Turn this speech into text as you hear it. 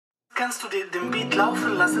kannst du den Beat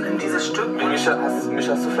laufen lassen in dieses Stück? Mich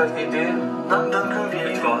hast du vielleicht eine Idee? Dann können wir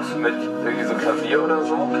mit was? Mit irgendwie so Klavier oder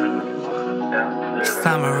so? Ja.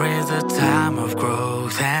 Summer is a time of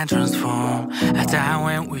growth and transform. A time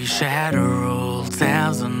when we shatter old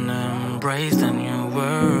selves and embrace the new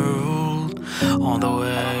world. On the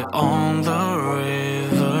way, on the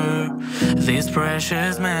river, these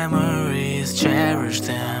precious memories, cherish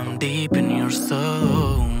them deep in your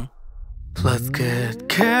soul. Let's get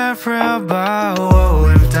carefree about what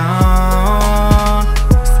we've done.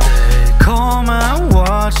 Stay calm and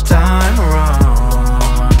watch time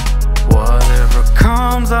run. Whatever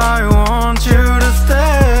comes, I want you to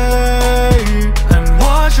stay. And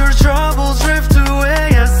watch your troubles drift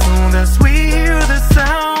away as soon as we hear the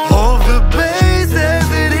sound of the bass as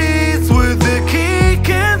it hits with the kick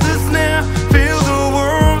and the snare. Feel the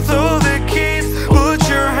warmth of the keys. Put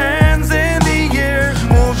your hands in the air.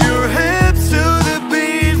 Move your hips to the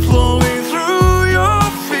beat flowing through your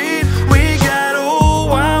feet. We got all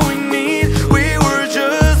what we need. We were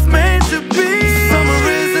just meant to be. Summer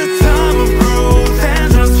is a time of growth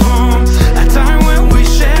and transform. A time when we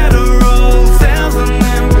shatter ourselves and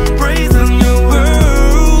embrace a new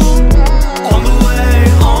world. On the way,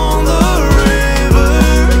 on the river,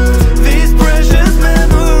 these precious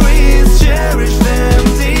memories, cherish them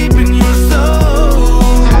deep in your soul.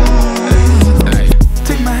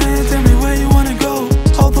 Take my hand, tell me where you wanna go.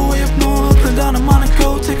 All the way up north and down to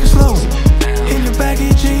Monaco, take it slow. In your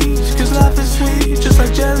baggy jeans, cause life is sweet, just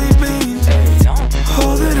like jelly beans.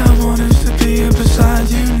 All that I want is to be here beside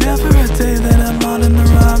you. Never a day that I'm not in the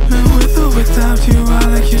right mood. With or without you, I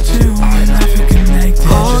like you too. We're never connected.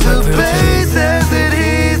 All the bass as it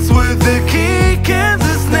hits with the kick and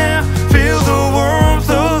the snare. Feel the warmth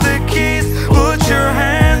of the keys. Put your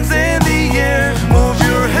hands in the air. Move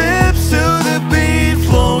your hips to the beat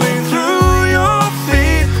flowing through your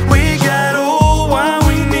feet. We got all what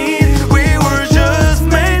we need. We were just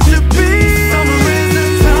meant to be. Summer is a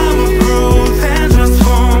time of growth and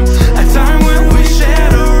transform. A time when we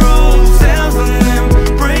shatter ourselves and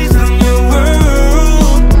embrace a new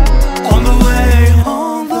world. On the way,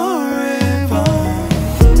 on the river,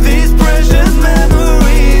 these precious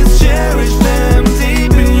memories, cherish them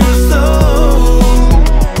deep in your soul.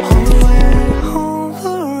 On the way, on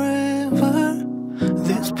the river,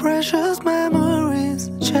 these precious memories,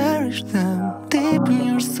 cherish them deep in your